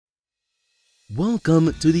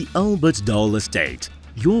Welcome to the Albertsdal Estate,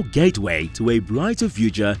 your gateway to a brighter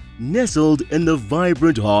future nestled in the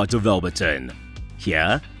vibrant heart of Alberton.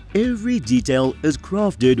 Here, every detail is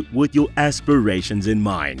crafted with your aspirations in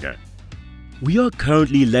mind. We are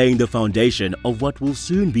currently laying the foundation of what will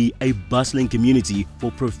soon be a bustling community for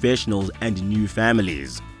professionals and new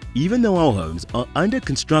families. Even though our homes are under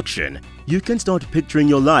construction, you can start picturing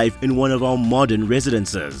your life in one of our modern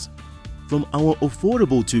residences. From our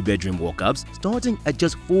affordable 2-bedroom walk-ups starting at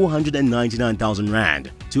just 499,000 Rand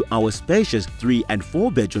to our spacious 3- and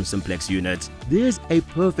 4-bedroom simplex units, there's a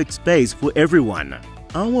perfect space for everyone.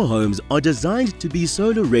 Our homes are designed to be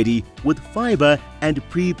solar ready with fiber and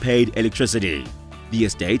prepaid electricity. The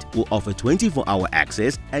estate will offer 24-hour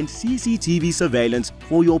access and CCTV surveillance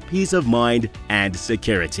for your peace of mind and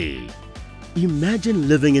security. Imagine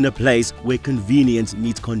living in a place where convenience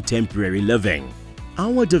meets contemporary living.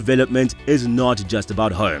 Our development is not just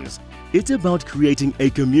about homes. It's about creating a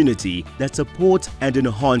community that supports and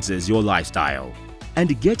enhances your lifestyle.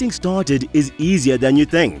 And getting started is easier than you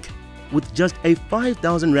think. With just a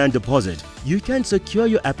 5,000 Rand deposit, you can secure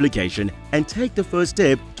your application and take the first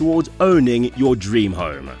step towards owning your dream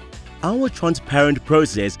home. Our transparent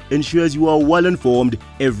process ensures you are well informed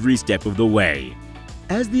every step of the way.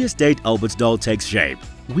 As the Estate Albertsdal takes shape,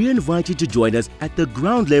 we invite you to join us at the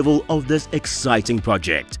ground level of this exciting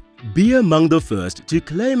project. Be among the first to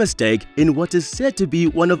claim a stake in what is said to be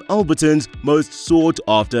one of Alberton's most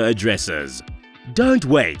sought-after addresses. Don't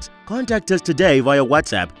wait! Contact us today via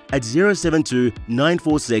WhatsApp at 072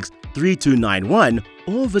 946 3291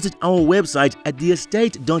 or visit our website at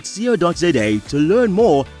theestate.co.za to learn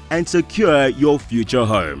more and secure your future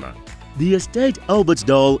home. The Estate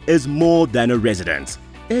Albertsdal is more than a residence.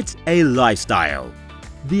 It's a lifestyle.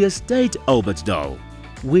 The Estate Albertsdal,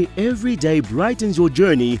 where every day brightens your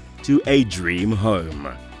journey to a dream home.